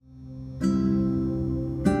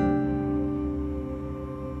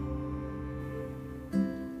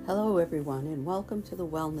Hello everyone and welcome to the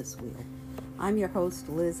Wellness Wheel. I'm your host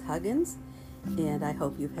Liz Huggins, and I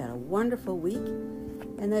hope you've had a wonderful week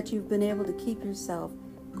and that you've been able to keep yourself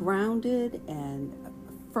grounded and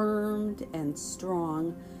affirmed and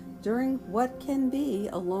strong during what can be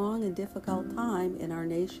a long and difficult time in our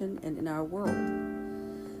nation and in our world.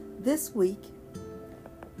 This week,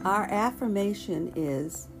 our affirmation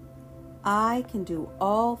is, I can do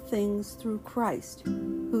all things through Christ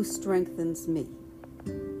who strengthens me.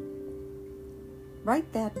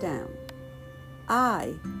 Write that down.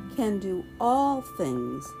 I can do all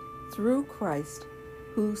things through Christ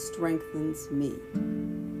who strengthens me.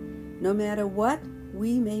 No matter what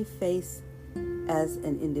we may face as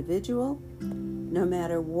an individual, no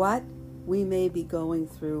matter what we may be going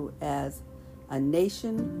through as a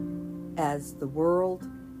nation, as the world,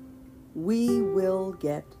 we will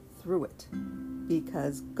get through it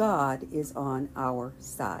because God is on our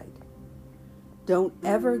side. Don't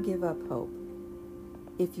ever give up hope.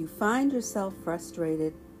 If you find yourself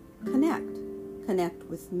frustrated, connect. Connect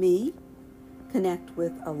with me, connect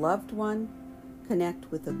with a loved one,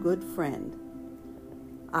 connect with a good friend.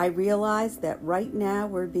 I realize that right now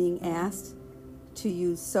we're being asked to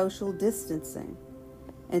use social distancing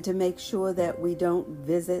and to make sure that we don't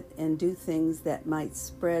visit and do things that might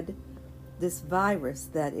spread this virus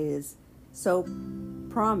that is so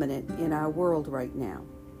prominent in our world right now.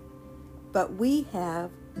 But we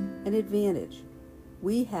have an advantage.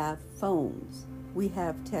 We have phones. We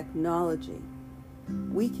have technology.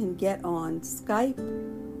 We can get on Skype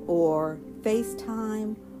or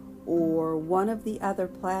FaceTime or one of the other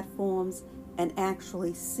platforms and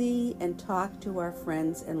actually see and talk to our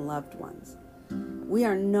friends and loved ones. We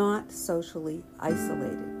are not socially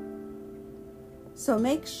isolated. So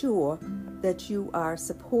make sure that you are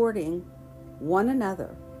supporting one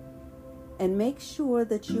another and make sure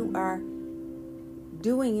that you are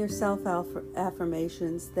doing your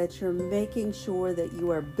self-affirmations, that you're making sure that you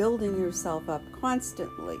are building yourself up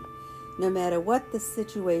constantly. No matter what the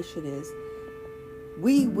situation is,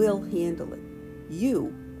 we will handle it.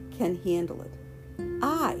 You can handle it.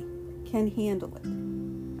 I can handle it.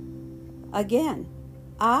 Again,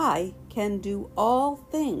 I can do all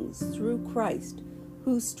things through Christ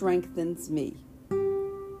who strengthens me.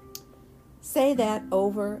 Say that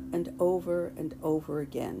over and over and over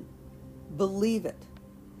again. Believe it.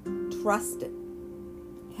 Trust it.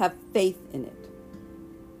 Have faith in it.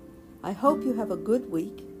 I hope you have a good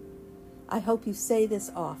week. I hope you say this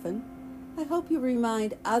often. I hope you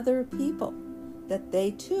remind other people that they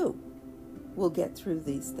too will get through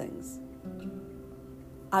these things.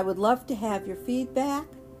 I would love to have your feedback.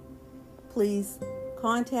 Please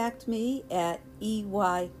contact me at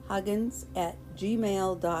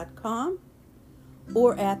eyhuggins@gmail.com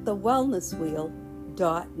or at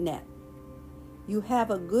thewellnesswheel.net. You have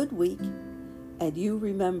a good week, and you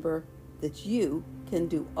remember that you can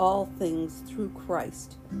do all things through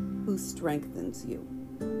Christ who strengthens you.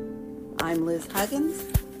 I'm Liz Huggins.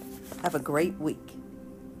 Have a great week.